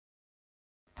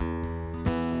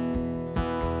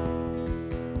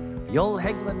Yoel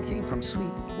Hegland came from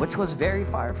Sweden, which was very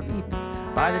far from Eden.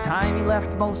 By the time he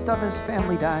left, most of his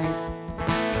family died.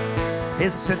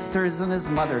 His sisters and his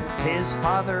mother, his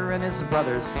father and his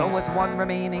brothers, so with one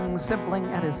remaining sibling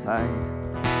at his side.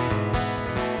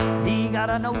 He got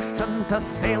a notion to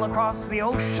sail across the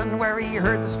ocean, where he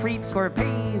heard the streets were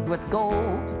paved with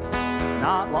gold.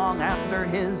 Not long after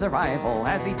his arrival,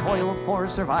 as he toiled for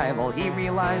survival, he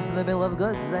realized the bill of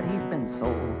goods that he'd been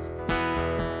sold.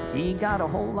 He got a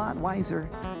whole lot wiser,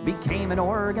 became an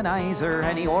organizer,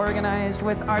 and he organized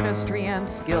with artistry and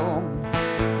skill.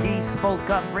 He spoke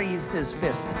up, raised his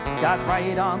fist, got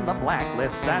right on the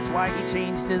blacklist. That's why he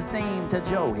changed his name to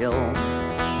Joe Hill.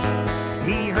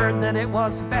 He heard that it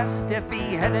was best if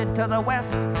he headed to the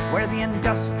West, where the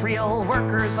industrial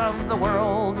workers of the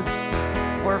world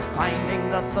were finding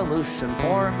the solution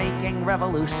for making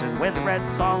revolution, with red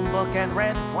songbook and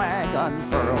red flag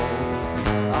unfurled.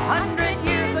 100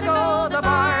 years ago, the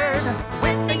bard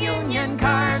with the Union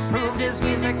card proved his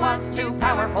music was too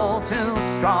powerful, too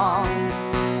strong.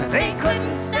 They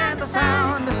couldn't stand the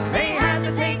sound, they had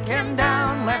to take him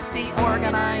down, lest he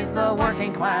organized the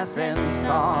working class in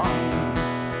song.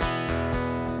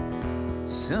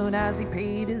 Soon as he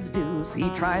paid his dues, he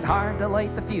tried hard to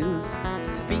light the fuse,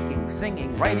 speaking,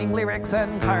 singing, writing lyrics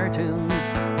and cartoons.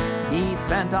 He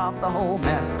sent off the whole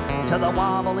mess to the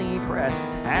wobbly press,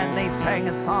 and they sang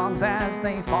his songs as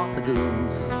they fought the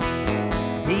goons.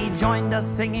 He joined a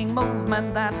singing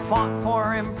movement that fought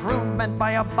for improvement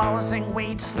by abolishing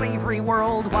wage slavery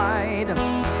worldwide.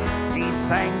 He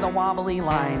sang the wobbly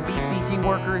line, beseeching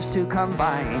workers to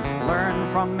combine, learn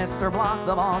from Mr. Block,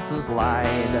 the bosses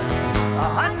lied.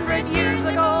 100 years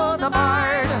ago, the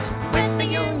bard with the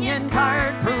Union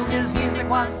card proved his music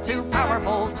was too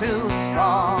powerful, too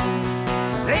strong.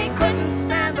 They couldn't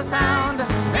stand the sound,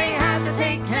 they had to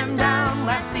take him down,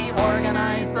 lest he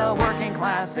organized the working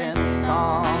class in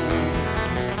song.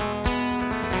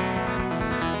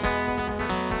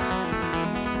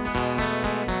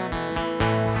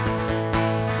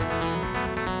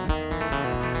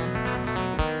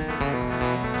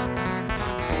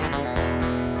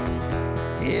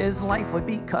 His life would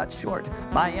be cut short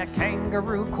by a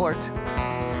kangaroo court,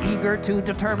 eager to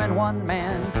determine one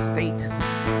man's fate.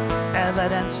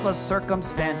 Evidence was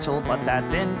circumstantial, but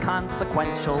that's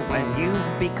inconsequential when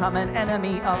you've become an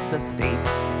enemy of the state.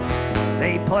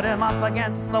 They put him up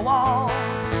against the wall,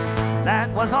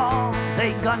 that was all.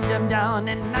 They gunned him down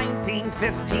in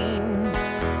 1915.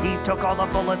 He took all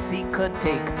the bullets he could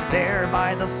take there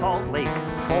by the Salt Lake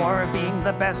for being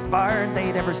the best bard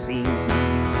they'd ever seen.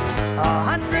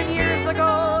 100 years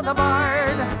ago, the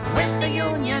bard with the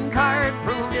Union card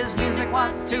proved his music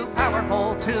was too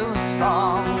powerful, too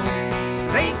strong.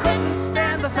 They couldn't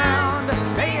stand the sound,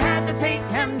 they had to take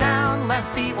him down,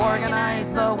 lest he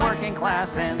organized the working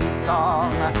class in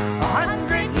song.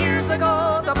 100 years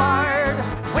ago, the bard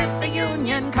with the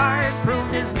Union card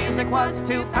proved his music was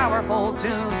too powerful,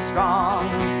 too strong.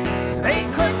 They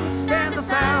couldn't stand the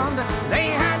sound, they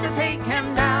had to take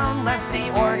him down, lest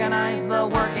he organized the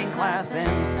working class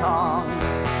in song.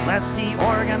 Lest he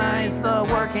organized the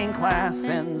working class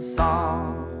in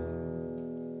song.